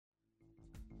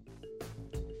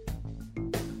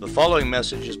The following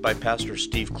message is by Pastor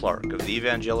Steve Clark of the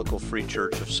Evangelical Free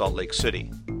Church of Salt Lake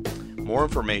City. More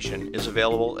information is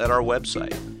available at our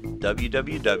website,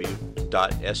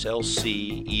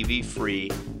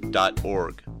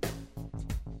 www.slcevfree.org.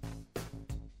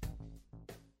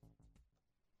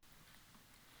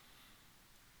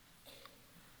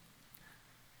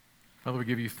 Father, we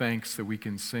give you thanks that we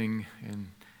can sing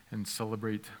and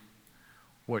celebrate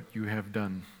what you have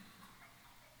done.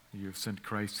 You have sent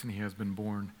Christ and he has been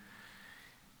born.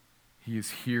 He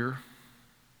is here.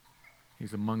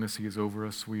 He's among us. He is over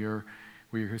us. We are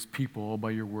his people all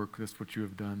by your work. That's what you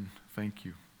have done. Thank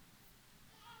you.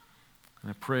 And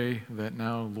I pray that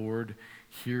now, Lord,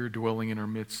 here dwelling in our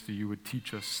midst, that you would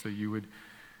teach us, that you would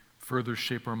further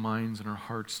shape our minds and our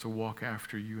hearts to walk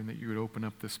after you, and that you would open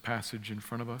up this passage in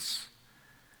front of us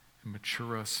and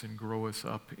mature us and grow us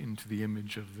up into the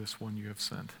image of this one you have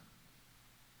sent.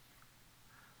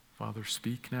 Father,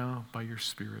 speak now by your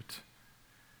Spirit.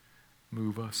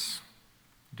 Move us.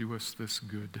 Do us this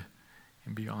good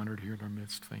and be honored here in our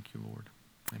midst. Thank you, Lord.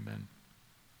 Amen.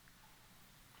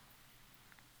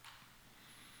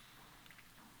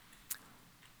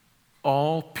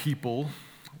 All people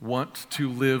want to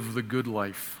live the good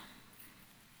life.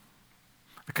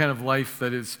 The kind of life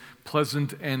that is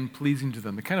pleasant and pleasing to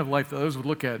them. The kind of life that others would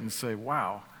look at and say,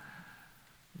 wow,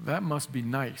 that must be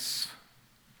nice.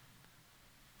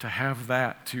 To have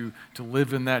that, to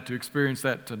live in that, to experience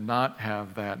that, to not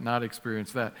have that, not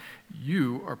experience that.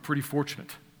 You are pretty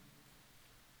fortunate.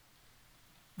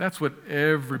 That's what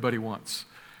everybody wants.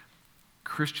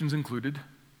 Christians included,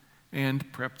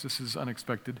 and perhaps this is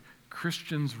unexpected,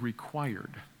 Christians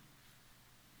required.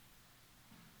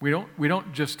 We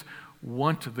don't just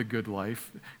want the good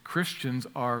life. Christians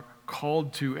are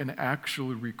called to and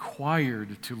actually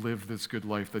required to live this good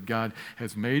life that God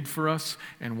has made for us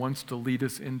and wants to lead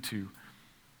us into.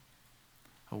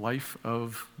 A life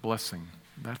of blessing.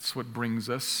 That's what brings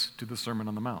us to the Sermon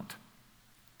on the Mount.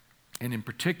 And in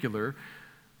particular,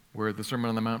 where the Sermon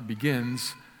on the Mount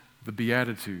begins, the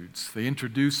Beatitudes. They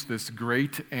introduce this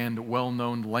great and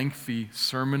well-known lengthy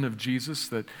sermon of Jesus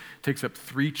that takes up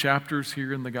 3 chapters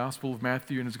here in the Gospel of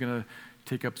Matthew and is going to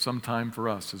take up some time for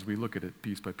us as we look at it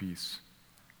piece by piece.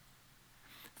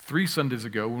 3 Sundays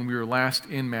ago, when we were last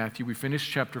in Matthew, we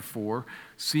finished chapter 4,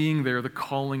 seeing there the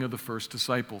calling of the first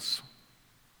disciples.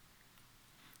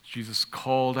 Jesus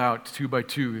called out 2 by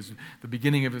 2, the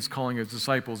beginning of his calling as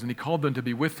disciples, and he called them to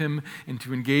be with him and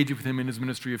to engage with him in his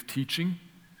ministry of teaching,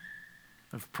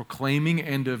 of proclaiming,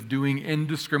 and of doing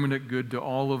indiscriminate good to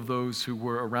all of those who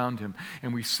were around him.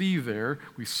 And we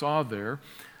saw there,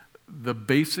 the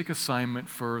basic assignment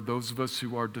for those of us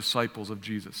who are disciples of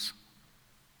Jesus.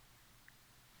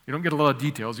 You don't get a lot of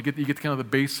details. You get kind of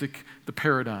the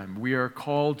paradigm. We are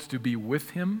called to be with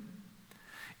him,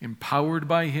 empowered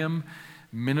by him,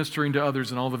 ministering to others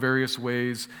in all the various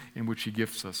ways in which he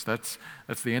gifts us. That's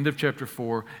the end of chapter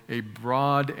 4, a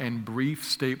broad and brief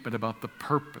statement about the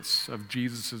purpose of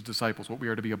Jesus' disciples, what we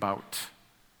are to be about,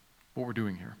 what we're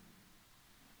doing here.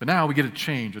 But now we get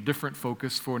a different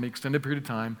focus for an extended period of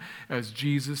time as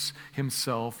Jesus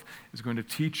himself is going to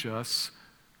teach us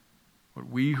what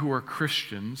we who are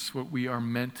Christians, what we are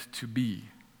meant to be.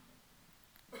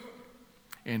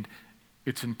 And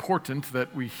it's important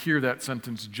that we hear that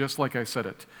sentence just like I said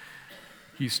it.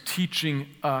 He's teaching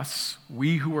us,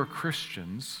 we who are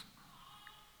Christians,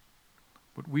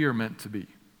 what we are meant to be.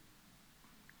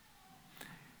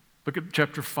 Look at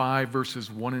chapter 5, verses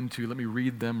 1 and 2. Let me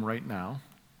read them right now.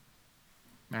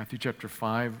 Matthew chapter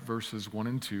 5, verses 1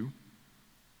 and 2.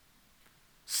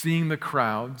 Seeing the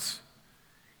crowds,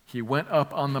 he went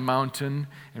up on the mountain,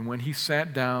 and when he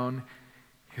sat down,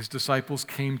 his disciples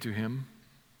came to him,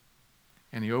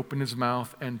 and he opened his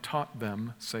mouth and taught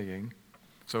them, saying,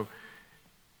 so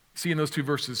see in those 2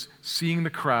 verses, seeing the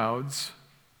crowds,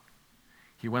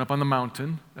 he went up on the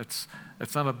mountain. That's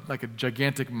not like a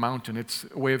gigantic mountain. It's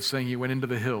a way of saying he went into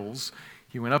the hills.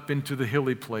 He went up into the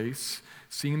hilly place.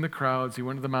 Seeing the crowds, he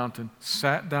went to the mountain,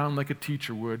 sat down like a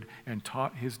teacher would, and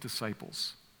taught his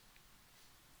disciples.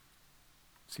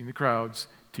 Seeing the crowds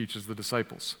teaches the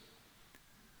disciples.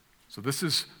 So this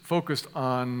is focused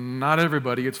on not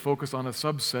everybody, it's focused on a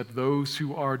subset, those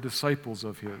who are disciples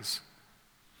of his.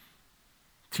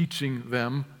 Teaching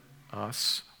them,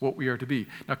 us, what we are to be.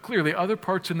 Now clearly, other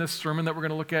parts in this sermon that we're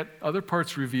going to look at, other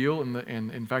parts reveal,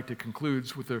 and in fact it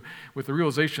concludes with the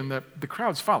realization that the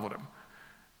crowds followed him.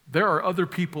 There are other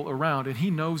people around, and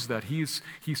he knows that. He's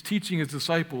teaching his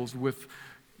disciples with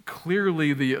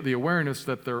clearly the awareness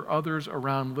that there are others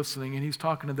around listening, and he's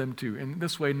talking to them too. In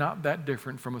this way, not that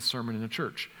different from a sermon in a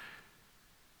church.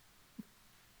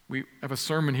 We have a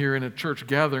sermon here in a church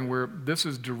gathering where this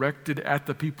is directed at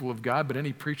the people of God, but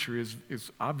any preacher is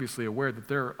obviously aware that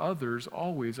there are others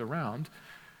always around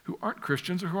who aren't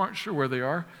Christians or who aren't sure where they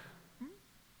are.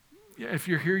 Yeah, if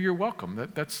you're here, you're welcome.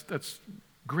 That's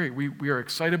great. We are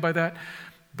excited by that,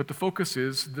 but the focus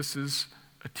is this is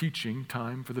a teaching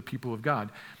time for the people of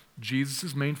God.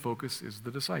 Jesus' main focus is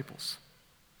the disciples.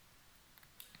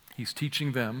 He's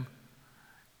teaching them.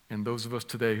 And those of us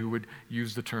today who would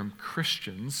use the term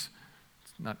Christians,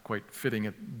 it's not quite fitting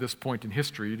at this point in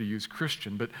history to use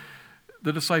Christian, but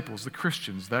the disciples, the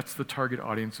Christians, that's the target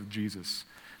audience of Jesus.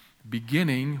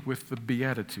 Beginning with the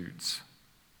Beatitudes,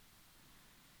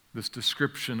 this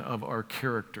description of our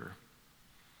character,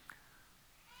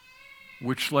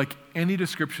 which, like any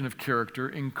description of character,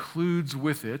 includes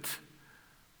with it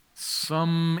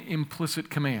some implicit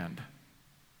command.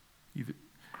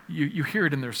 You hear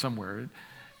it in there somewhere.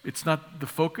 It's not the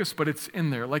focus, but it's in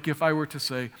there. Like if I were to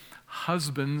say,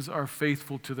 husbands are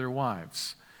faithful to their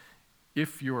wives.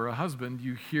 If you're a husband,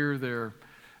 you hear their,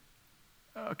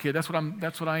 okay, that's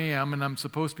what I am, and I'm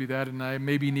supposed to be that, and I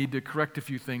maybe need to correct a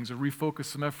few things or refocus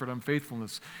some effort on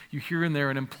faithfulness. You hear in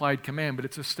there an implied command, but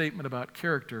it's a statement about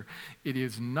character. It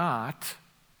is not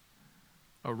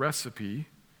a recipe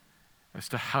as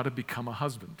to how to become a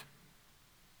husband.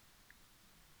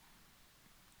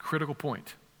 Critical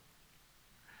point.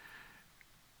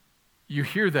 You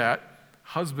hear that,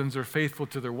 husbands are faithful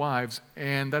to their wives,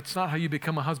 and that's not how you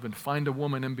become a husband. Find a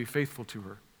woman and be faithful to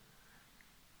her.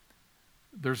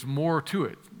 There's more to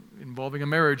it, involving a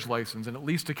marriage license and at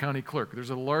least a county clerk. There's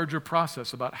a larger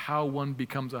process about how one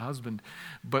becomes a husband,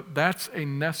 but that's a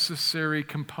necessary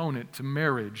component to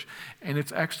marriage, and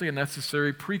it's actually a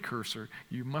necessary precursor.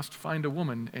 You must find a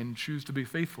woman and choose to be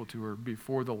faithful to her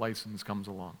before the license comes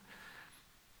along.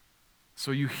 So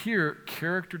you hear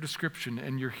character description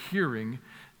and you're hearing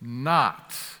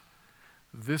not,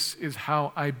 this is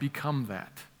how I become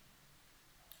that.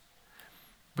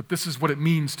 But this is what it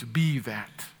means to be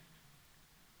that.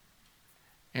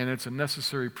 And it's a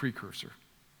necessary precursor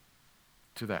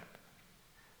to that.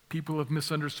 People have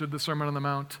misunderstood the Sermon on the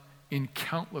Mount in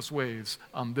countless ways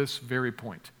on this very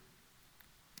point.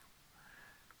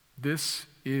 This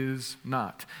is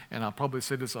not, and I'll probably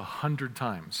say this 100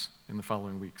 times in the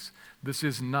following weeks. This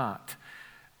is not,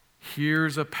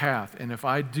 here's a path, and if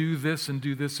I do this and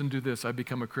do this and do this, I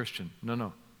become a Christian.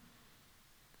 No.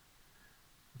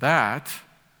 That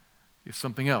is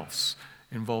something else.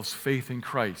 It involves faith in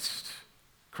Christ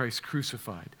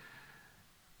crucified.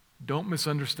 Don't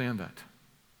misunderstand that.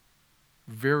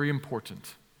 Very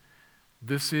important.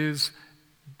 This is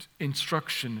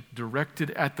instruction directed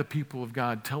at the people of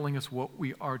God, telling us what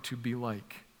we are to be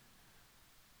like.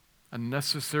 A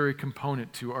necessary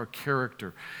component to our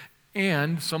character,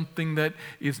 and something that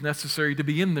is necessary to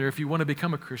be in there if you want to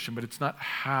become a Christian, but it's not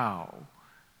how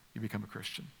you become a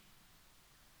Christian.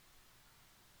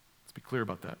 Let's be clear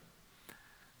about that.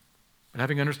 But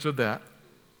having understood that,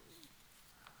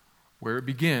 where it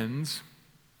begins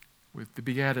with the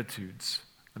Beatitudes,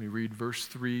 let me read verse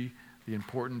 3, the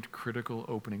important critical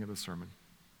opening of the sermon.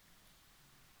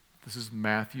 This is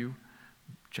Matthew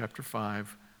chapter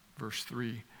 5, verse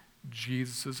 3.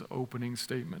 Jesus' opening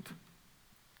statement.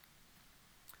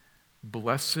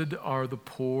 Blessed are the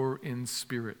poor in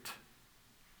spirit,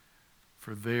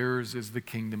 for theirs is the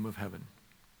kingdom of heaven.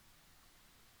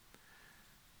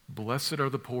 Blessed are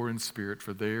the poor in spirit,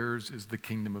 for theirs is the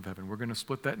kingdom of heaven. We're going to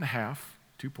split that in half,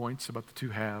 2 points about the two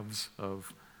halves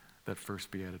of that first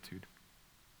beatitude.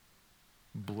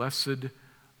 Blessed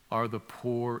are the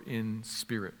poor in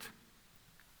spirit.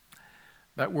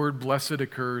 That word blessed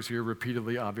occurs here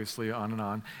repeatedly, obviously,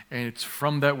 on, and it's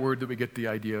from that word that we get the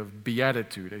idea of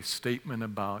beatitude, a statement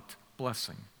about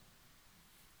blessing.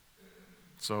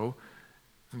 So,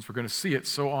 since we're going to see it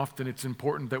so often, it's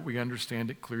important that we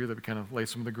understand it clearly, that we kind of lay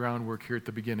some of the groundwork here at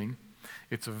the beginning.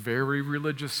 It's a very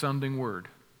religious-sounding word,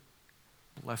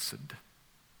 blessed.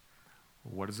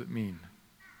 What does it mean?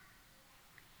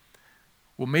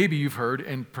 Well, maybe you've heard,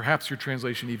 and perhaps your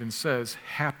translation even says,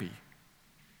 happy.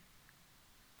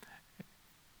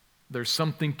 There's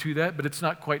something to that, but it's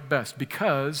not quite best,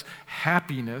 because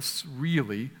happiness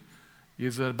really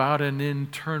is about an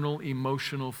internal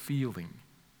emotional feeling.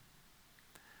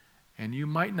 And you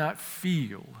might not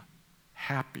feel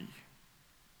happy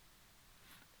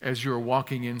as you're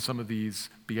walking in some of these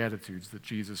Beatitudes that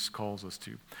Jesus calls us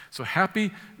to. So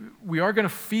happy, we are going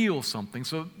to feel something,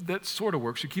 so that sort of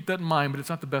works. You keep that in mind, but it's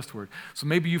not the best word. So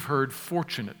maybe you've heard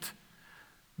fortunate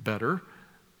better,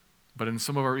 but in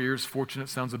some of our ears, fortunate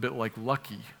sounds a bit like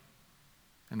lucky,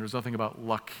 and there's nothing about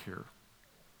luck here.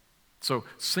 So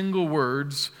single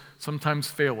words sometimes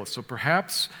fail us. So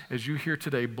perhaps as you hear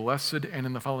today, blessed, and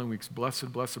in the following weeks,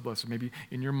 blessed, blessed, blessed, maybe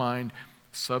in your mind,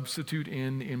 substitute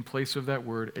in place of that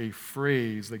word, a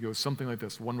phrase that goes something like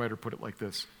this. One writer put it like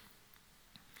this.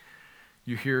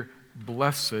 You hear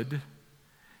blessed,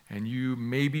 and you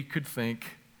maybe could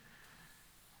think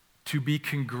to be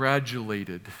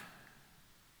congratulated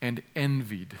and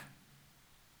envied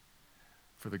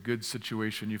for the good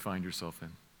situation you find yourself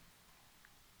in.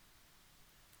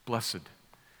 Blessed,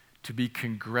 to be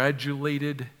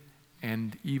congratulated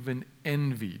and even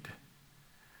envied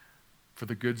for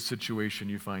the good situation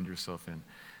you find yourself in.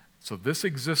 So this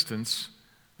existence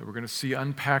that we're going to see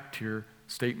unpacked here,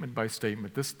 statement by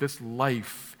statement, this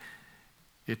life,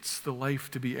 it's the life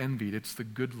to be envied. It's the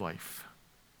good life.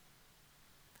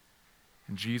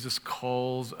 And Jesus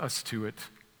calls us to it.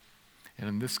 And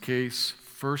in this case,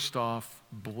 first off,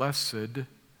 blessed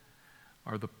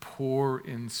are the poor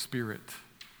in spirit.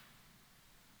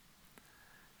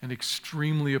 An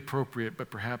extremely appropriate but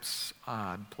perhaps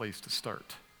odd place to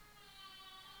start.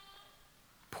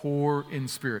 Poor in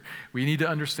spirit. We need to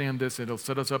understand this. It'll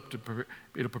set us up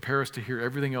it'll prepare us to hear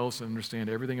everything else and understand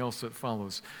everything else that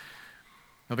follows.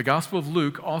 Now, the Gospel of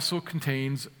Luke also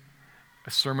contains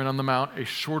a Sermon on the Mount, a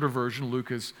shorter version. Luke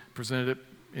has presented it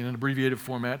in an abbreviated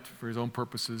format for his own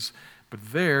purposes.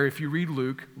 But there, if you read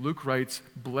Luke, Luke writes,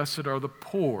 "Blessed are the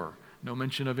poor," no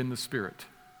mention of in the spirit.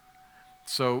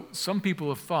 So some people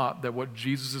have thought that what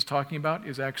Jesus is talking about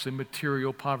is actually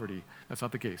material poverty. That's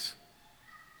not the case.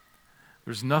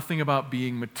 There's nothing about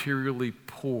being materially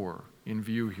poor in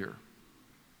view here.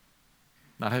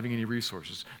 Not having any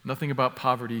resources. Nothing about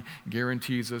poverty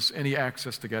guarantees us any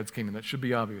access to God's kingdom. That should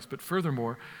be obvious. But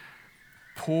furthermore,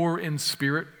 poor in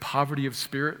spirit, poverty of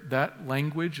spirit, that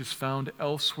language is found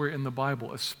elsewhere in the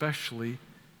Bible, especially,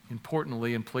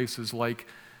 importantly, in places like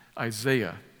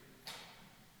Isaiah.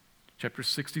 Chapter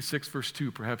 66, verse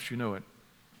 2, perhaps you know it.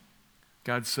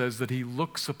 God says that he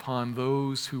looks upon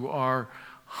those who are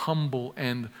humble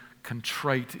and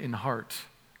contrite in heart.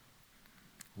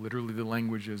 Literally, the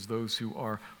language is those who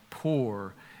are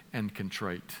poor and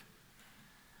contrite.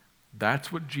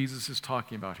 That's what Jesus is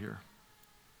talking about here.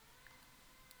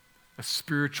 A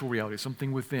spiritual reality,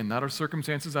 something within, not our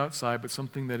circumstances outside, but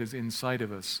something that is inside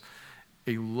of us.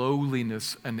 A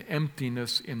lowliness, an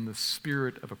emptiness in the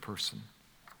spirit of a person,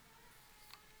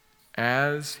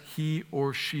 as he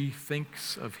or she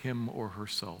thinks of him or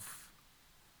herself,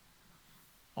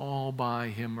 all by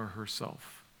him or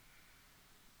herself.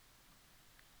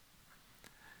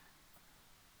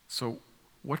 So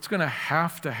what's going to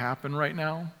have to happen right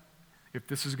now, if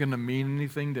this is going to mean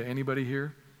anything to anybody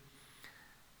here,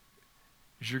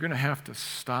 is you're going to have to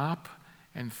stop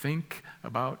and think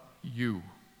about you.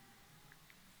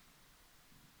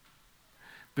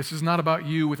 This is not about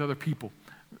you with other people.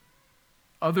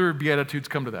 Other Beatitudes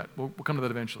come to that. We'll come to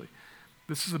that eventually.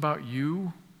 This is about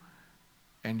you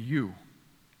and you.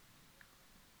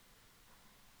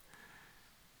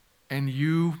 And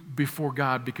you before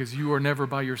God, because you are never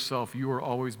by yourself. You are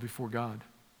always before God.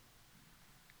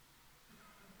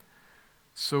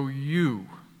 So you,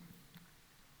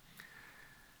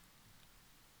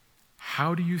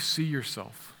 how do you see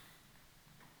yourself?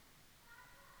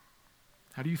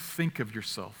 How do you think of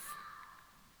yourself?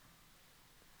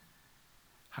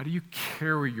 How do you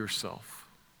carry yourself?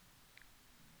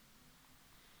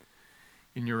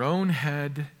 In your own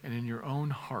head and in your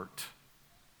own heart.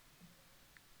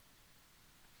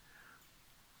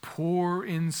 Poor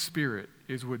in spirit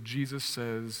is what Jesus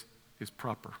says is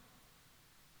proper.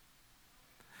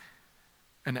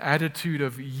 An attitude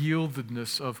of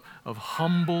yieldedness, of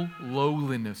humble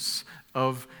lowliness,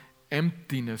 of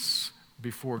emptiness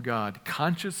before God.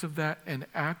 Conscious of that and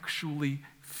actually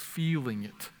feeling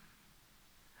it.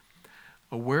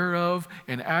 Aware of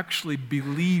and actually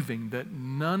believing that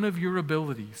none of your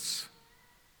abilities,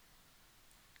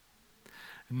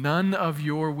 none of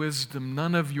your wisdom,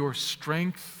 none of your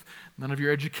strength, none of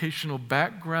your educational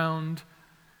background,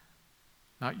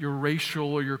 not your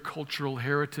racial or your cultural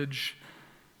heritage,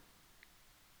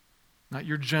 not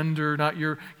your gender, not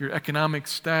your economic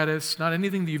status, not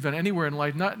anything that you've done anywhere in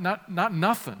life, not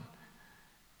nothing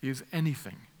is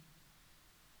anything.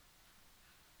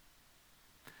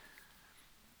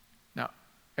 Now,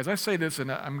 as I say this,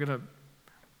 and I'm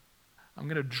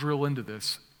gonna drill into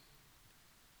this,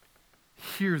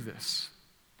 hear this.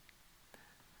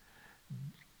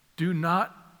 Do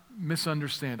not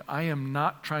misunderstand. I am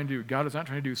not trying to, God is not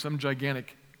trying to do some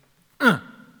gigantic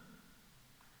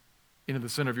into the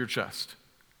center of your chest.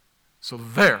 So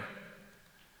there.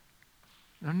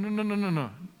 No.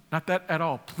 Not that at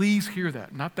all. Please hear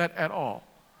that. Not that at all.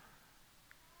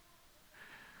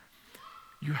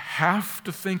 You have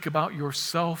to think about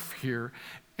yourself here,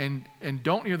 and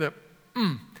don't hear that,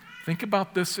 think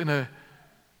about this in a,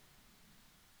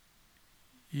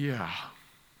 yeah.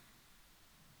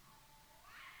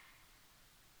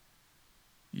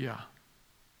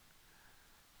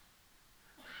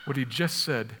 What he just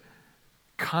said,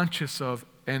 conscious of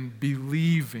and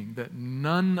believing that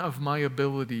none of my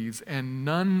abilities and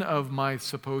none of my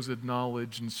supposed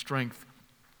knowledge and strength,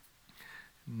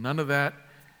 none of that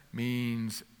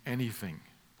means anything.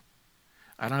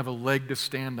 I don't have a leg to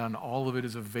stand on. All of it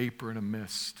is a vapor and a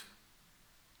mist.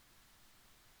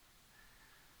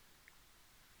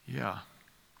 Yeah.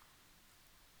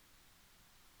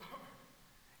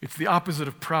 It's the opposite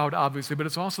of proud, obviously, but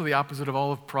it's also the opposite of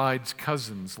all of pride's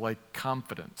cousins, like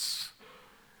confidence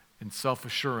and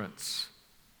self-assurance,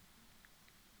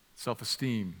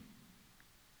 self-esteem.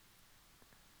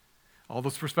 All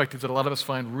those perspectives that a lot of us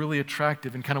find really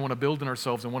attractive and kind of want to build in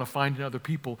ourselves and want to find in other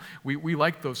people. We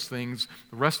like those things,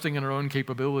 resting in our own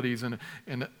capabilities and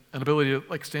an ability to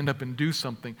like stand up and do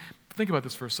something. Think about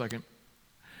this for a second.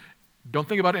 Don't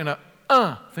think about it in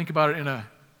a, think about it in a,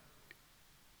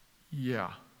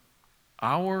 yeah.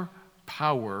 Our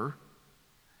power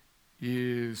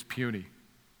is puny.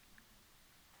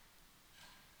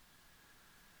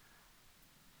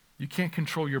 You can't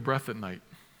control your breath at night.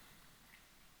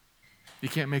 You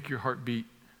can't make your heart beat.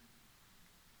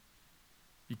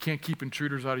 You can't keep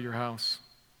intruders out of your house.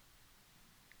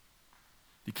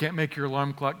 You can't make your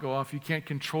alarm clock go off. You can't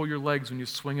control your legs when you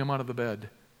swing them out of the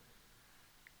bed.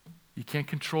 You can't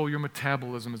control your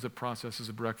metabolism as it processes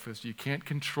a breakfast. You can't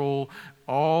control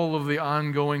all of the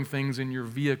ongoing things in your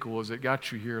vehicle as it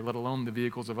got you here, let alone the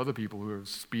vehicles of other people who are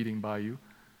speeding by you.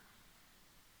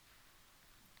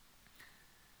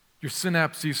 Your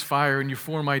synapses fire and you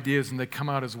form ideas and they come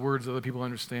out as words that other people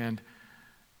understand.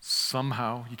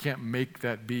 Somehow, you can't make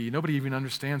that be. Nobody even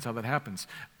understands how that happens.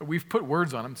 We've put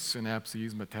words on them,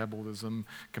 synapses, metabolism,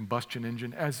 combustion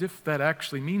engine, as if that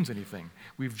actually means anything.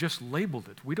 We've just labeled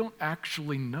it. We don't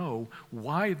actually know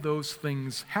why those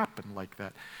things happen like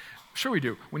that. Sure we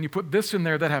do. When you put this in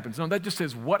there, that happens. No, that just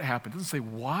says what happened. It doesn't say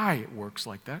why it works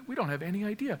like that. We don't have any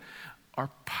idea. Our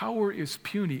power is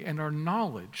puny and our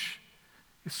knowledge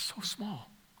is so small,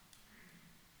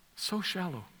 so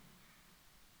shallow.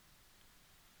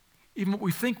 Even what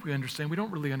we think we understand, we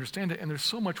don't really understand it, and there's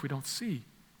so much we don't see.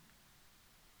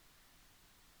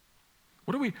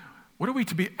 What are we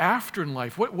to be after in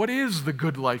life? What is the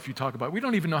good life you talk about? We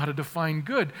don't even know how to define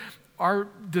good. Our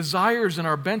desires and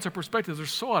our bents, our perspectives are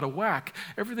so out of whack.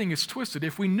 Everything is twisted.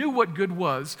 If we knew what good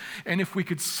was, and if we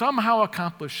could somehow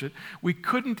accomplish it, we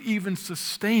couldn't even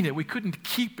sustain it. We couldn't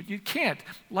keep it. You can't.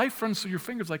 Life runs through your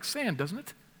fingers like sand, doesn't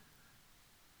it?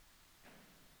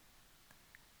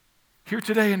 Here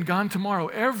today and gone tomorrow,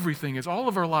 everything is, all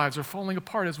of our lives are falling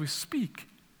apart as we speak.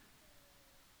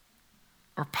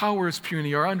 Our power is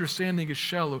puny, our understanding is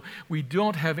shallow. We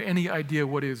don't have any idea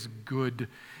what is good,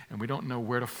 and we don't know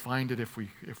where to find it if we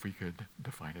could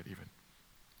define it even.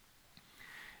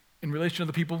 In relation to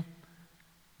the people,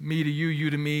 me to you, you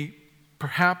to me,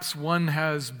 perhaps one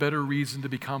has better reason to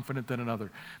be confident than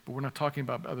another. But we're not talking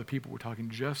about other people, we're talking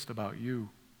just about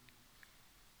you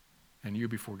and you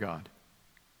before God.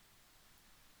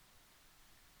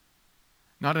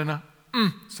 Not in a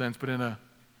sense, but in a,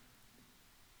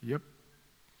 yep,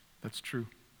 that's true.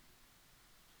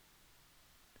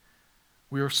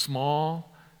 We are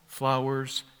small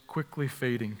flowers, quickly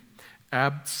fading,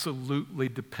 absolutely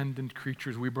dependent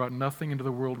creatures. We brought nothing into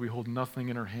the world. We hold nothing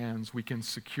in our hands. We can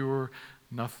secure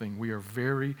nothing. We are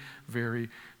very, very,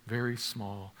 very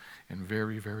small and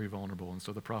very, very vulnerable. And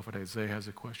so the prophet Isaiah has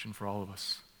a question for all of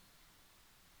us.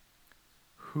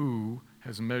 Who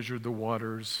has measured the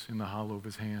waters in the hollow of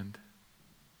his hand?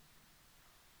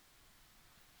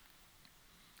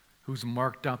 Who's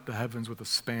marked out the heavens with a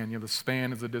span? You know, the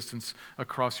span is the distance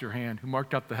across your hand. Who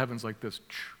marked out the heavens like this?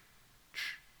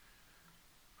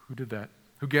 Who did that?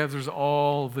 Who gathers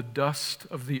all the dust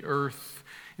of the earth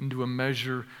into a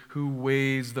measure? Who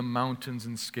weighs the mountains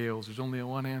in scales? There's only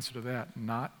one answer to that.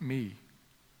 Not me.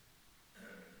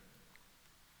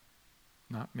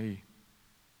 Not me.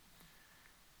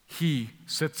 He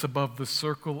sits above the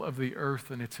circle of the earth,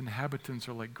 and its inhabitants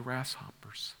are like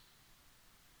grasshoppers.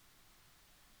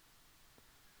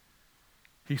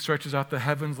 He stretches out the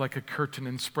heavens like a curtain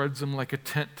and spreads them like a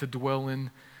tent to dwell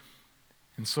in.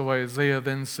 And so Isaiah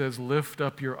then says, lift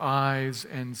up your eyes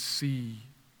and see.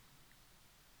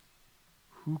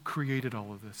 Who created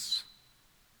all of this?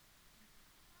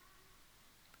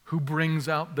 Who brings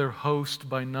out their host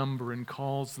by number and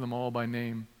calls them all by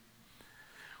name?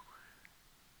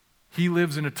 He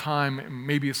lives in a time,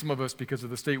 maybe some of us, because of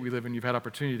the state we live in, you've had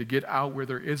opportunity to get out where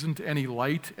there isn't any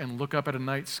light and look up at a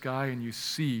night sky and you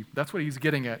see. That's what he's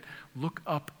getting at. Look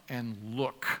up and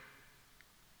look.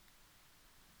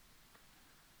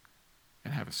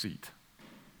 And have a seat.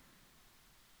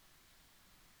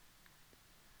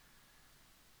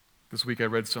 This week I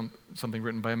read something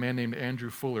written by a man named Andrew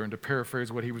Fuller, and to paraphrase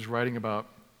what he was writing about,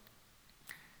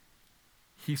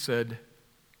 he said,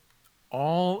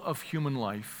 all of human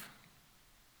life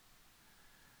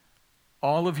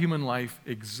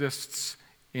exists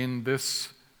in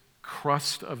this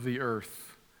crust of the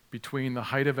earth between the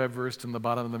height of Everest and the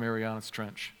bottom of the Marianas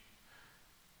Trench.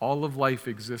 All of life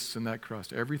exists in that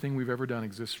crust. Everything we've ever done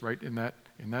exists right in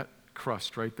that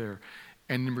crust right there.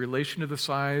 And in relation to the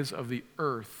size of the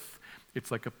earth, it's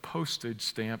like a postage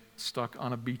stamp stuck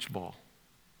on a beach ball.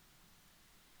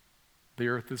 The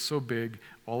earth is so big,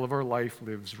 all of our life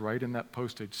lives right in that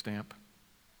postage stamp,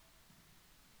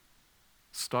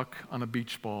 stuck on a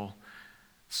beach ball,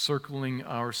 circling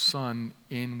our sun,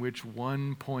 in which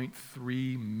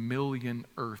 1.3 million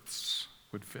Earths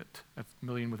would fit. That's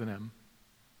million with an M.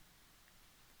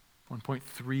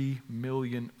 1.3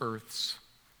 million Earths.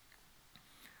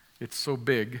 It's so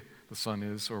big, the sun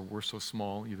is, or we're so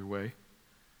small, either way.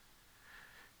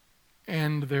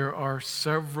 And there are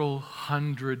several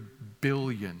hundred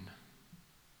billion,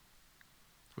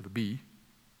 with a B,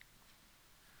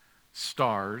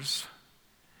 stars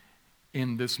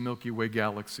in this Milky Way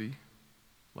galaxy,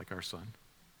 like our sun,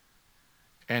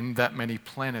 and that many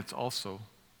planets also,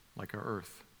 like our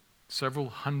Earth. Several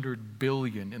hundred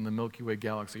billion in the Milky Way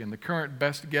galaxy. And the current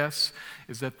best guess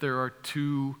is that there are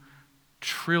 2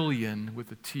 trillion,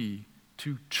 with a T,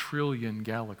 2 trillion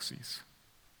galaxies.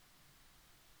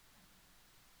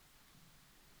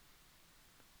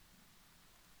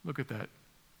 Look at that.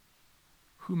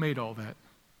 Who made all that?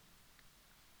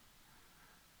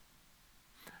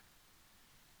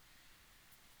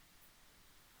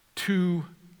 Two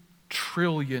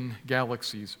trillion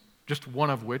galaxies, just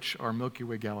one of which, our Milky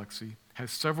Way galaxy,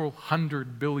 has several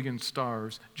hundred billion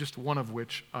stars, just one of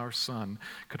which, our sun,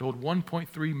 could hold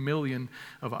 1.3 million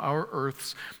of our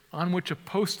Earths, on which a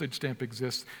postage stamp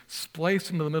exists,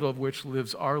 spliced into the middle of which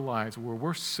lives our lives, where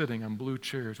we're sitting on blue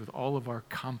chairs with all of our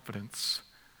confidence,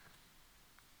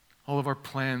 all of our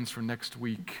plans for next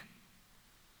week,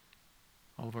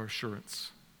 all of our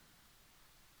assurance.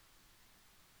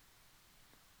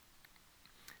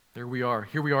 There we are.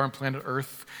 Here we are on planet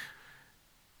Earth,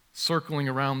 circling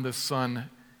around this sun,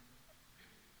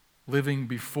 living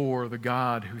before the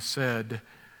God who said,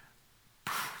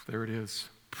 there it is,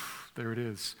 there it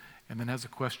is. And then has a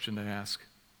question to ask,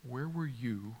 where were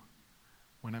you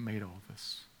when I made all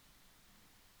this?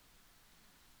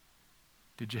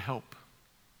 Did you help?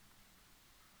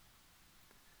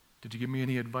 Did you give me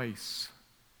any advice?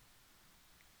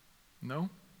 No?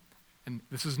 And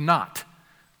this is not,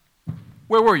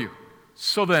 where were you?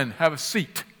 So then, have a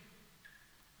seat.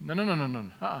 No.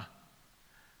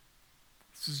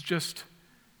 This is just,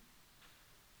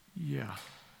 yeah.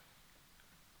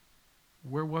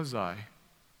 Where was I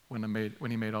when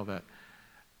he made all that?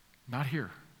 Not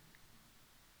here.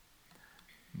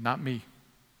 Not me.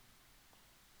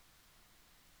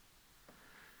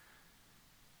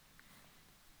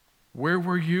 Where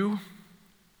were you?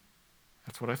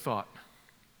 That's what I thought.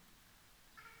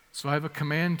 So I have a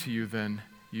command to you then.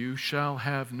 You shall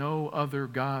have no other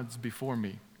gods before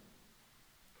me.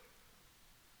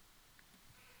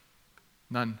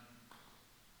 None.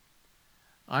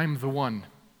 I'm the one.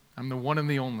 I'm the one and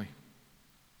the only.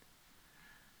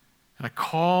 And I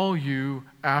call you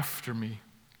after me.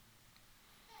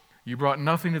 You brought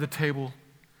nothing to the table.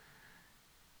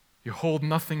 You hold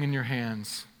nothing in your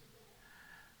hands.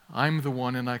 I'm the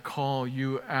one, and I call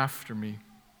you after me.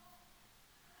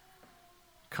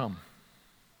 Come.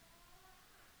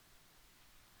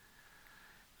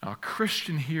 Now, a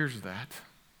Christian hears that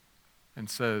and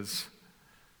says,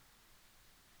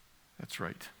 that's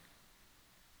right.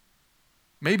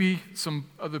 Maybe some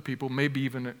other people, maybe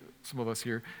even some of us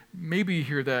here, maybe you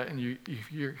hear that and you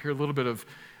hear a little bit of,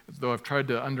 though I've tried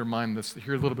to undermine this,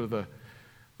 hear a little bit of the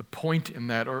point in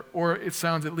that, or it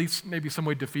sounds at least maybe some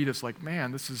way defeatist, like,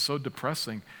 man, this is so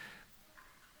depressing.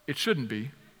 It shouldn't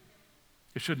be.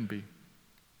 It shouldn't be.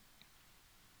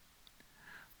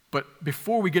 But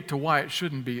before we get to why it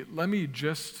shouldn't be, let me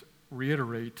just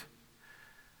reiterate,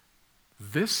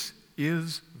 this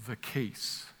is the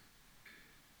case.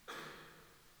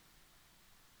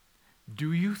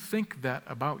 Do you think that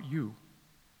about you?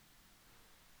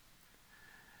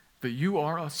 That you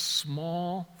are a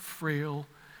small, frail,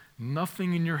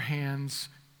 nothing in your hands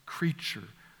creature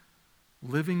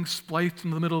living spliced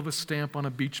in the middle of a stamp on a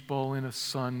beach ball, in a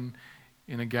sun,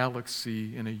 in a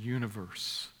galaxy, in a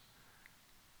universe,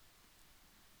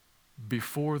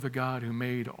 before the God who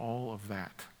made all of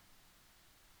that.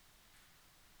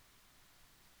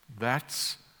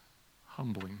 That's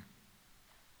humbling.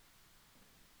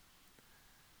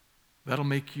 That'll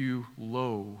make you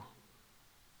low,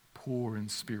 poor in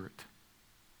spirit.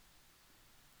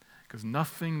 Because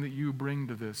nothing that you bring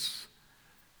to this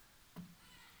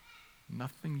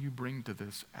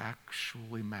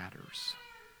actually matters.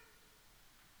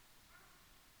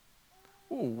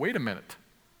 Oh, wait a minute.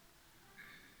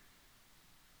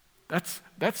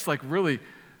 That's like really,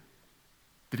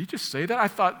 did he just say that? I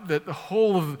thought that the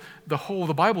whole of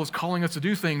the Bible is calling us to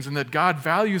do things and that God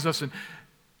values us. And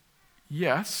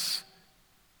yes.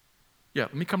 Yeah,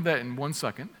 let me come to that in 1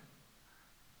 second.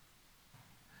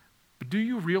 But do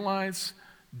you realize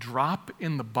drop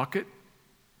in the bucket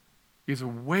is a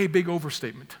way big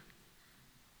overstatement?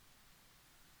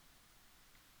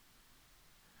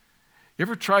 You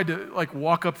ever tried to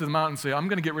walk up to the mountain and say, I'm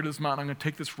going to get rid of this mountain, I'm going to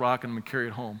take this rock and I'm going to carry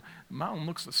it home? The mountain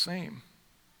looks the same.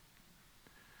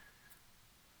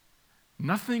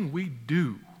 Nothing we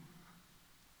do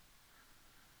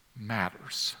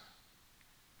matters.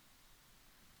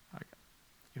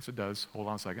 Yes, it does. Hold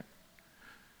on a second.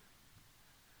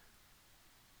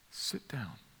 Sit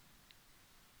down.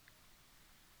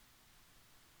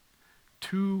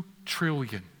 2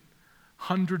 trillion,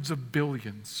 hundreds of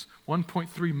billions,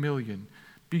 1.3 million,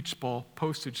 beach ball,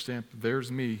 postage stamp, there's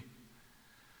me.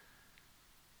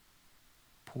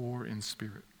 Poor in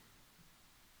spirit.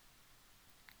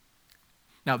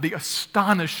 Now, the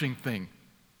astonishing thing,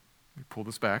 let me pull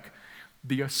this back.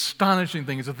 The astonishing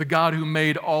thing is that the God who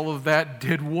made all of that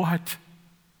did what?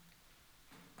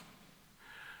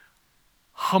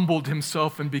 Humbled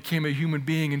himself and became a human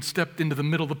being and stepped into the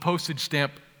middle of the postage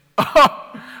stamp.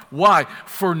 Why?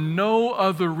 For no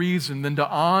other reason than to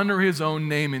honor his own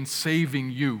name in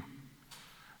saving you.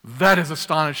 That is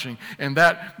astonishing. And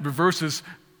that reverses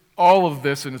all of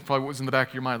this, and it's probably what was in the back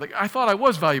of your mind. I thought I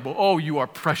was valuable. Oh, you are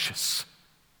precious.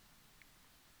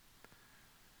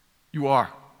 You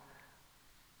are.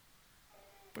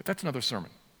 But that's another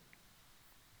sermon.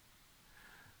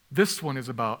 This one is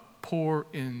about poor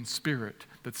in spirit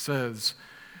that says,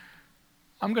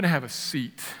 I'm going to have a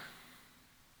seat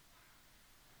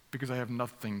because I have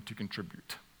nothing to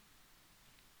contribute.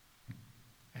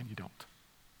 And you don't.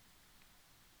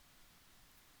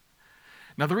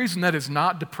 Now, the reason that is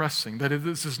not depressing, that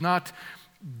this is not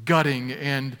gutting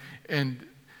and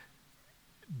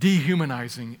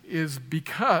dehumanizing, is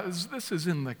because this is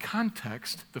in the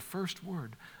context, the first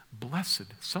word, blessed.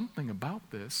 Something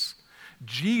about this,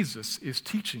 Jesus is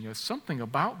teaching us, something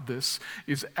about this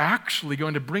is actually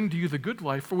going to bring to you the good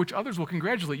life for which others will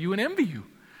congratulate you and envy you.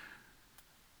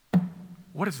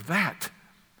 What is that?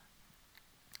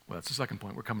 Well, that's the second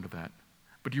point. We're coming to that.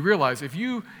 But you realize if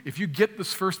you get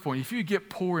this first point, if you get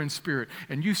poor in spirit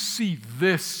and you see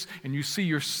this and you see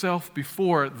yourself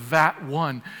before that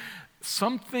one,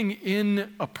 something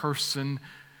in a person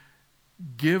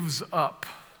gives up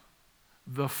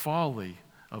the folly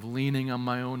of leaning on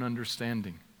my own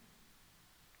understanding,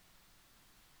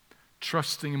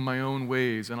 trusting in my own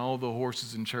ways and all the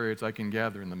horses and chariots I can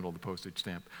gather in the middle of the postage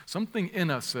stamp. Something in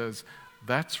us says,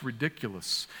 that's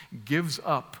ridiculous, gives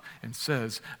up and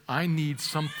says, I need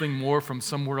something more from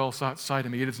somewhere else outside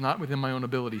of me. It is not within my own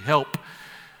ability. Help.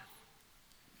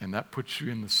 And that puts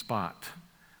you in the spot.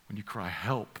 When you cry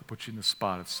help, it puts you in the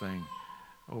spot of saying,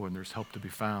 oh, and there's help to be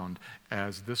found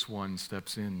as this one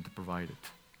steps in to provide it.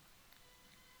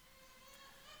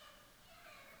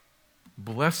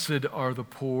 Blessed are the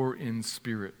poor in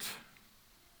spirit,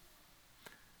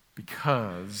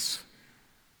 because,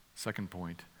 second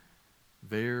point,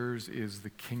 theirs is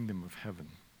the kingdom of heaven.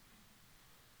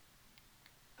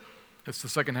 That's the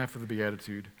second half of the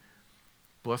Beatitude.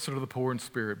 Blessed are the poor in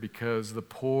spirit, because the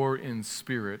poor in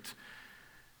spirit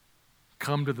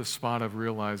come to the spot of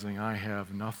realizing I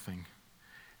have nothing.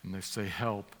 And they say,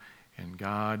 help, and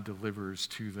God delivers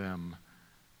to them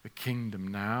the kingdom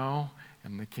now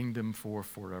and the kingdom for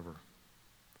forever.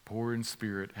 The poor in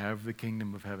spirit have the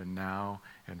kingdom of heaven now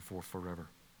and for forever.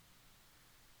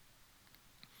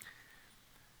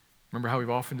 Remember how we've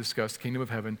often discussed the kingdom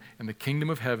of heaven, and the kingdom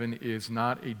of heaven is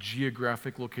not a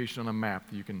geographic location on a map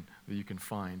that you can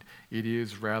find. It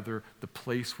is rather the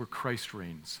place where Christ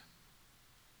reigns,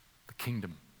 the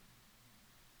kingdom.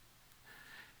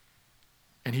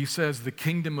 And he says the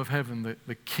kingdom of heaven,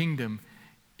 the kingdom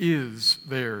is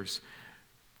theirs.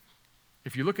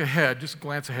 If you look ahead, just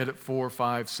glance ahead at 4,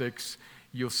 5, 6,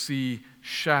 you'll see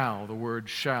shall, the word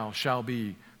shall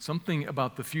be. something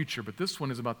about the future, but this one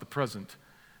is about the present.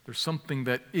 There's something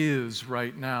that is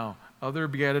right now. Other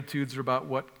Beatitudes are about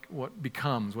what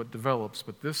becomes, what develops,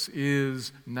 but this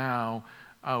is now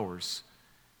ours,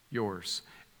 yours.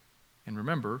 And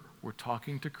remember, we're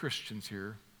talking to Christians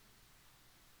here.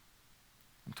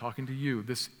 I'm talking to you.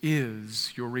 This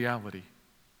is your reality.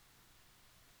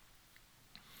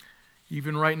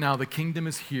 Even right now, the kingdom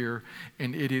is here,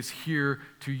 and it is here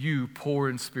to you, poor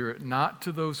in spirit, not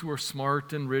to those who are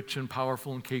smart and rich and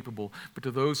powerful and capable, but to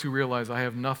those who realize, I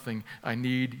have nothing, I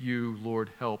need you,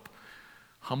 Lord, help.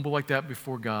 Humble like that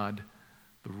before God,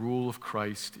 the rule of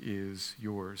Christ is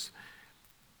yours.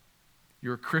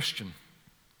 You're a Christian,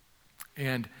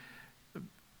 and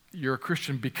you're a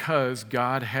Christian because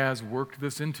God has worked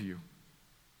this into you.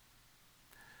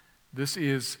 This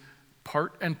is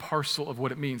part and parcel of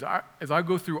what it means. As I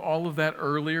go through all of that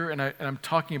earlier, and I'm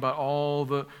talking about all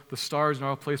the stars in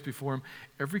our place before him,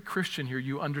 every Christian here,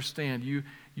 you understand,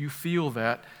 you feel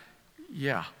that,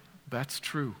 yeah, that's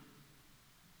true.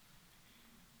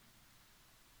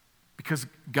 Because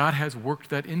God has worked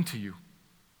that into you.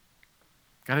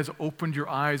 God has opened your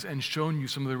eyes and shown you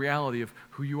some of the reality of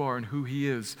who you are and who he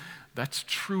is. That's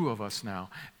true of us now.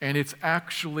 And it's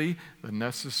actually the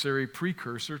necessary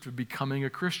precursor to becoming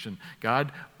a Christian.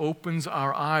 God opens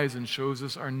our eyes and shows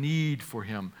us our need for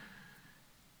him.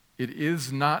 It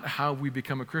is not how we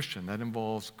become a Christian. That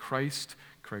involves Christ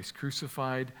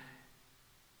crucified,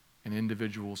 and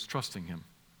individuals trusting him.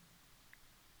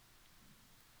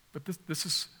 But this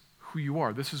is who you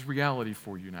are. This is reality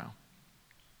for you now.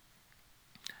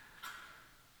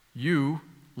 You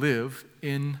live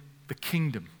in the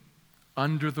kingdom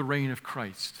under the reign of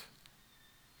Christ.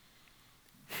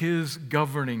 His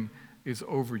governing is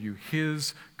over you,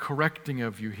 his correcting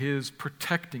of you, his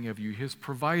protecting of you, his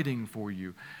providing for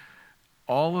you.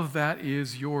 All of that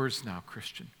is yours now,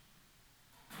 Christian.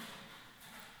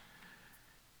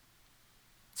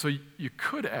 So you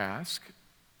could ask,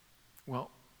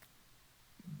 well,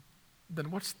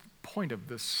 then what's the point of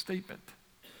this statement?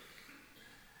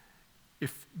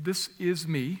 If this is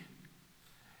me,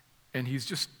 and he's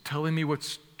just telling me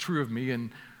what's true of me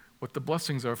and what the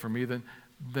blessings are for me,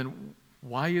 then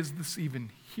why is this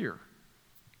even here?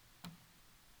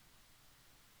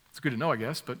 It's good to know, I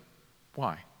guess, but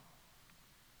why?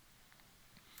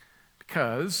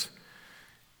 Because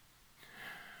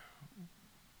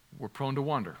we're prone to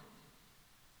wander.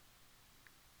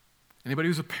 Anybody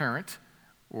who's a parent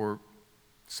or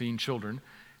seen children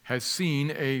has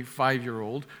seen a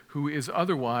 5-year-old who is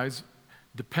otherwise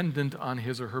dependent on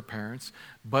his or her parents,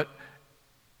 but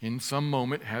in some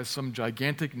moment has some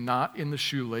gigantic knot in the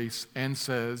shoelace and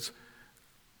says,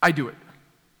 I do it.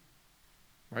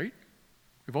 Right?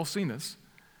 We've all seen this.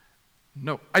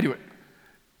 No, I do it.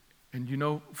 And you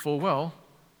know full well,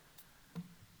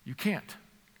 you can't.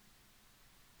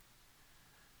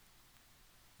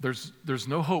 There's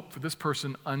no hope for this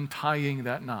person untying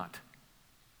that knot.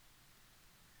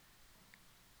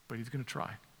 But he's going to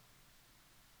try.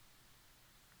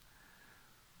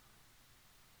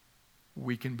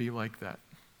 We can be like that.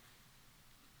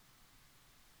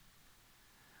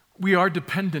 We are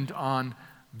dependent on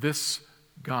this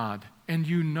God, and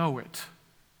you know it.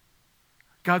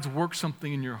 God's worked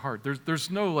something in your heart.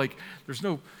 There's no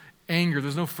anger,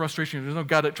 there's no frustration, there's no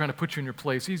God trying to put you in your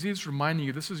place. He's reminding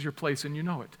you this is your place, and you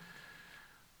know it.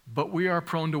 But we are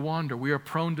prone to wander. We are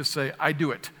prone to say, I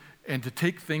do it, and to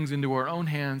take things into our own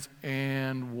hands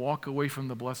and walk away from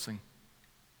the blessing.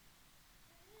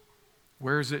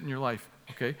 Where is it in your life?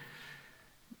 Okay.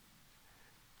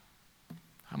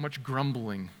 How much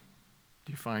grumbling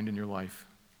do you find in your life?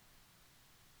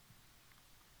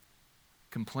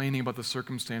 Complaining about the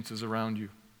circumstances around you.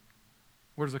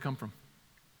 Where does that come from?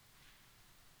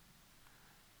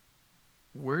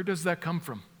 Where does that come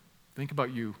from? Think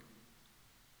about you.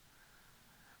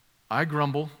 I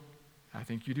grumble. I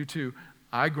think you do too.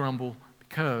 I grumble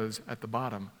because at the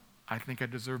bottom, I think I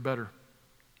deserve better.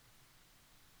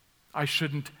 I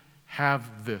shouldn't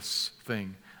have this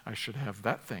thing. I should have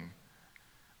that thing.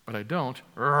 But I don't.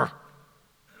 Urgh.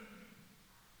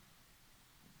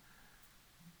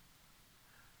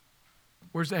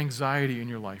 Where's anxiety in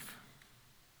your life?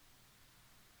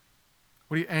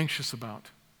 What are you anxious about?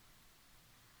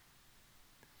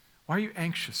 Why are you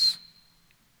anxious?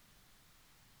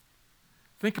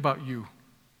 Think about you.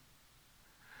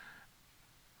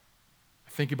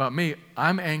 Think about me.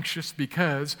 I'm anxious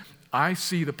because I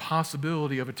see the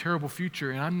possibility of a terrible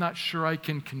future, and I'm not sure I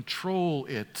can control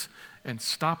it and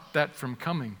stop that from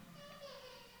coming.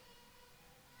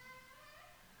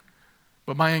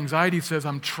 But my anxiety says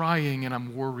I'm trying and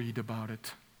I'm worried about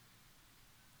it.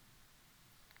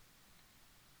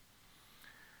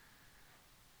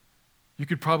 You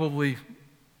could probably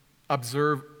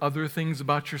observe other things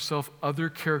about yourself, other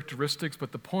characteristics,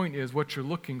 but the point is what you're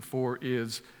looking for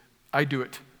is, I do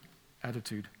it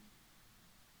attitude.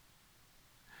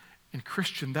 And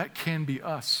Christian, that can be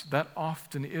us. That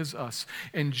often is us.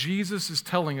 And Jesus is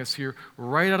telling us here,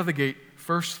 right out of the gate,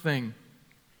 first thing,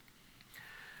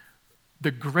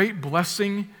 the great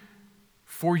blessing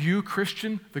for you,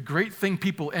 Christian, the great thing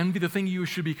people envy, the thing you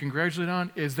should be congratulated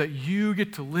on, is that you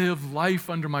get to live life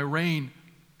under my reign.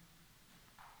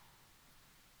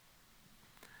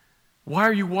 Why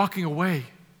are you walking away?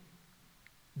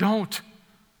 Don't.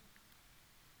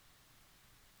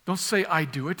 Don't say, I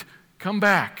do it. Come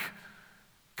back.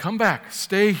 Come back.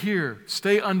 Stay here.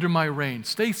 Stay under my reign.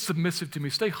 Stay submissive to me.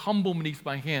 Stay humble beneath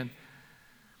my hand.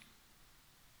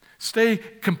 Stay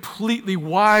completely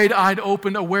wide-eyed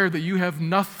open, aware that you have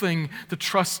nothing to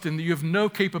trust in, that you have no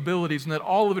capabilities, and that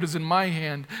all of it is in my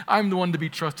hand. I'm the one to be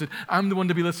trusted. I'm the one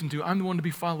to be listened to. I'm the one to be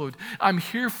followed. I'm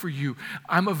here for you.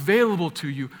 I'm available to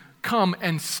you. Come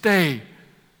and stay.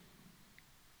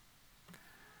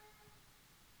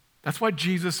 That's why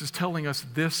Jesus is telling us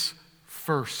this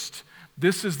first.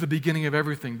 This is the beginning of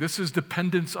everything. This is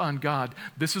dependence on God.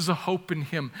 This is a hope in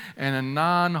Him and a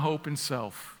non-hope in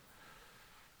self.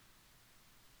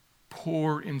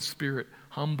 Poor in spirit,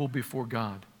 humble before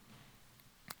God.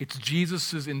 It's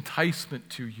Jesus' enticement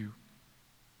to you.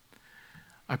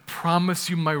 I promise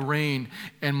you my reign,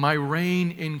 and my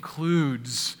reign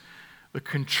includes the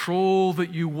control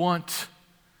that you want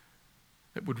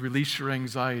that would release your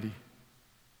anxiety.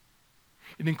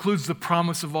 It includes the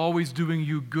promise of always doing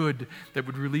you good that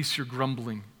would release your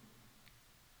grumbling.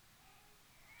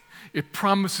 It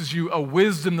promises you a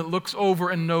wisdom that looks over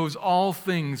and knows all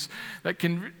things, that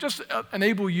can just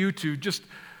enable you to just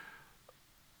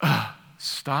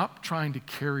stop trying to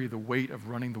carry the weight of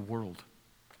running the world.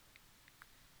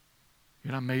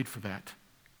 You're not made for that.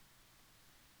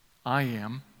 I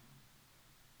am,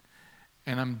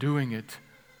 and I'm doing it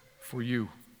for you.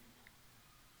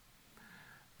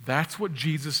 That's what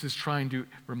Jesus is trying to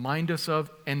remind us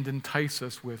of and entice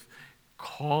us with,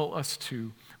 call us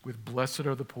to, with blessed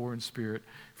are the poor in spirit,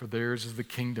 for theirs is the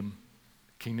kingdom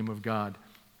of God.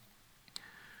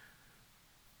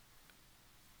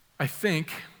 I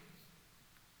think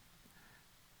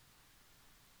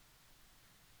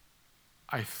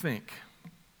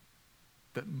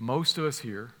that most of us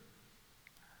here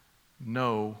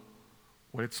know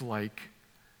what it's like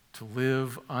to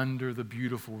live under the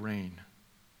beautiful reign,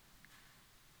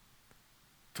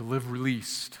 to live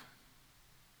released.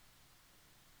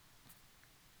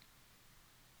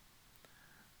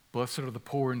 Blessed are the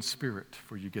poor in spirit,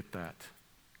 for you get that.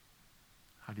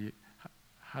 How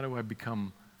do I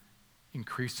become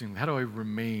increasingly, how do I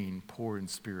remain poor in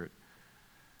spirit?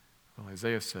 Well,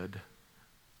 Isaiah said,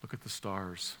 look at the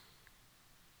stars.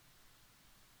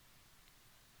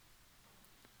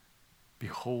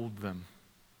 Behold them.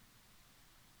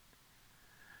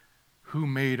 Who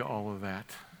made all of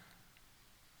that?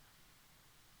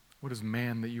 What is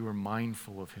man that you are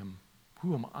mindful of him?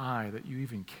 Who am I that you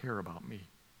even care about me?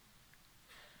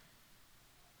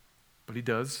 But he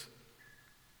does.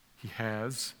 He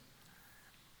has.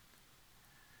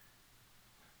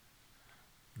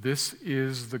 This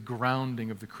is the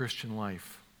grounding of the Christian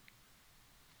life.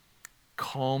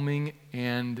 Calming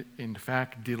and, in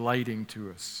fact, delighting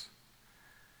to us.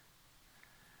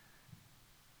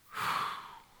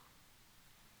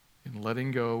 In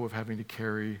letting go of having to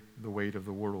carry the weight of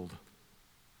the world.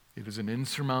 It is an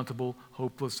insurmountable,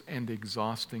 hopeless, and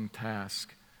exhausting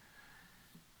task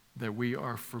that we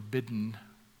are forbidden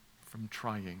from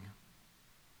trying.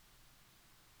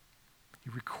 He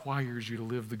requires you to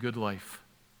live the good life.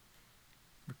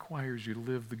 Requires you to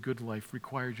live the good life.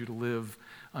 Requires you to live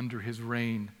under His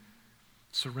reign,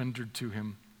 surrendered to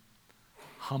Him,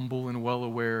 humble and well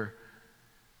aware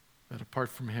that apart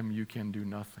from Him you can do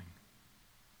nothing.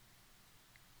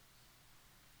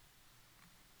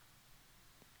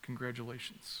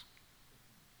 Congratulations.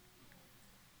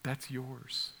 That's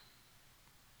yours.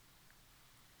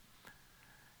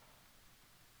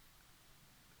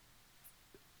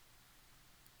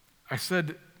 I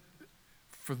said,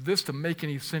 for this to make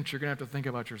any sense, you're going to have to think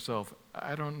about yourself.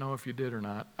 I don't know if you did or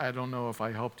not. I don't know if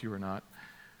I helped you or not.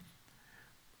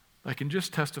 I can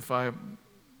just testify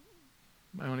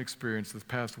my own experience this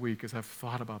past week as I've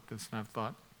thought about this, and I've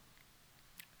thought,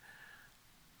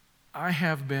 I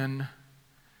have been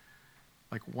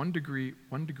like 1 degree,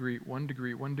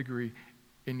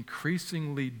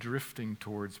 increasingly drifting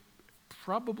towards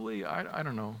probably, I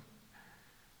don't know,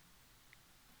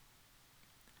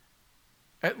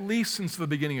 at least since the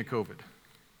beginning of COVID.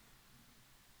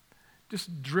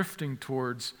 Just drifting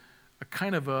towards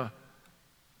kind of a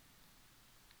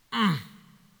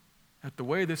at the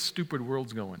way this stupid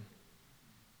world's going.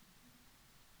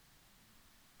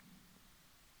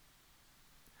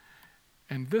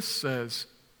 And this says,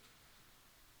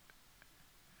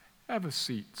 have a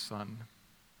seat, son.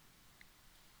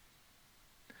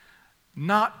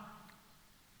 Not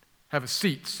have a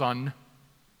seat, son.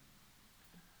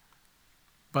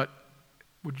 But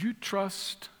would you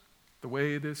trust the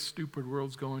way this stupid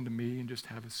world's going to me and just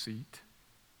have a seat?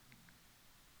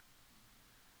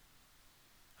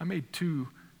 I made 2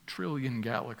 trillion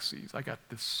galaxies. I got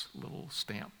this little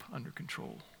stamp under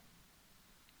control.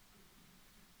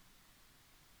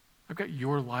 I've got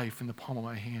your life in the palm of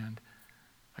my hand.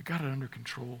 I got it under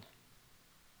control.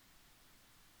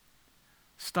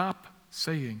 Stop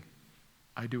saying,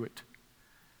 I do it,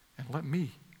 and let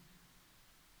me.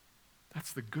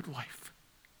 That's the good life.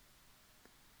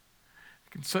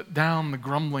 I can set down the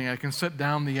grumbling. I can set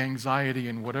down the anxiety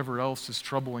and whatever else is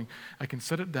troubling. I can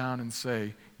set it down and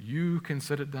say, you can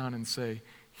set it down and say,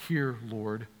 here,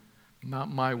 Lord, not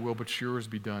my will, but yours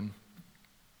be done.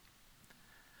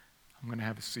 I'm going to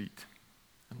have a seat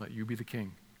and let you be the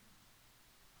king.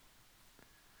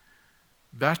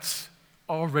 That's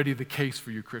already the case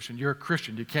for you, Christian. You're a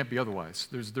Christian. You can't be otherwise.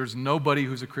 There's nobody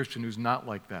who's a Christian who's not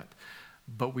like that.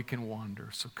 But we can wander,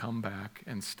 so come back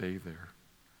and stay there,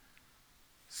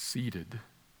 seated,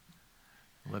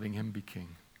 letting him be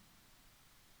king.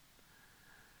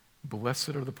 Blessed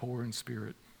are the poor in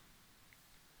spirit.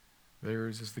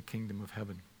 Theirs is the kingdom of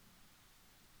heaven.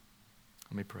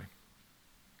 Let me pray.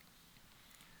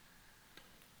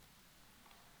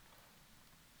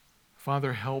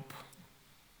 Father, help.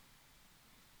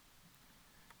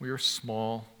 We are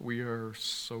small. We are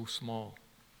so small.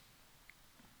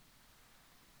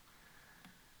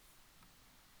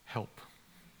 Help.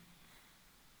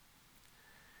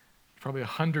 Probably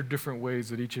 100 different ways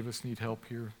that each of us need help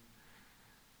here.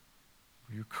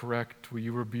 Will you correct? Will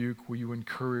you rebuke? Will you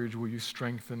encourage? Will you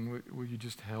strengthen? Will you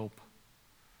just help?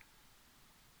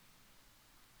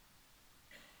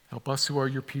 Help us who are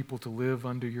your people to live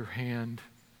under your hand,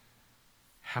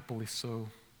 happily so,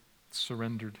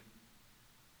 surrendered,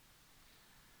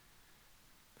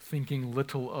 thinking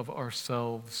little of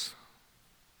ourselves,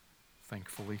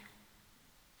 thankfully,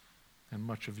 and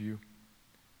much of you.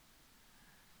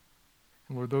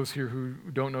 And Lord, those here who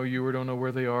don't know you or don't know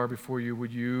where they are before you,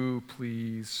 would you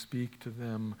please speak to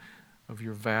them of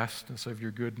your vastness, of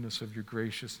your goodness, of your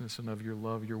graciousness, and of your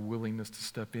love, your willingness to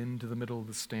step into the middle of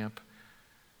the stamp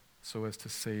so as to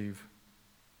save.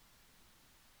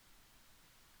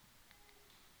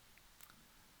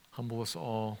 Humble us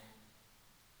all,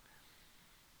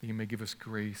 that you may give us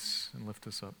grace and lift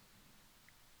us up.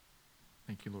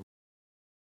 Thank you, Lord.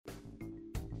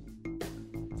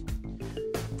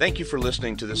 Thank you for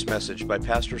listening to this message by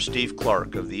Pastor Steve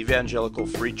Clark of the Evangelical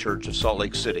Free Church of Salt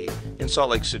Lake City in Salt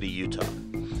Lake City, Utah.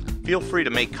 Feel free to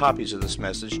make copies of this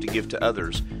message to give to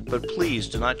others, but please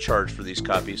do not charge for these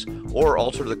copies or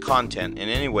alter the content in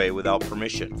any way without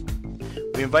permission.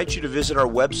 We invite you to visit our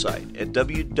website at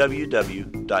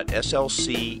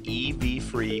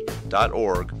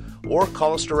www.slcevfree.org or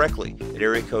call us directly at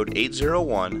area code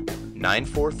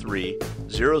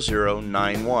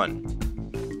 801-943-0091.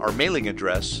 Our mailing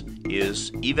address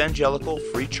is Evangelical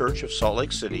Free Church of Salt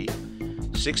Lake City,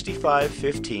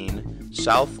 6515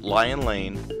 South Lion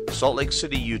Lane, Salt Lake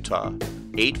City, Utah,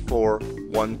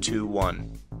 84121.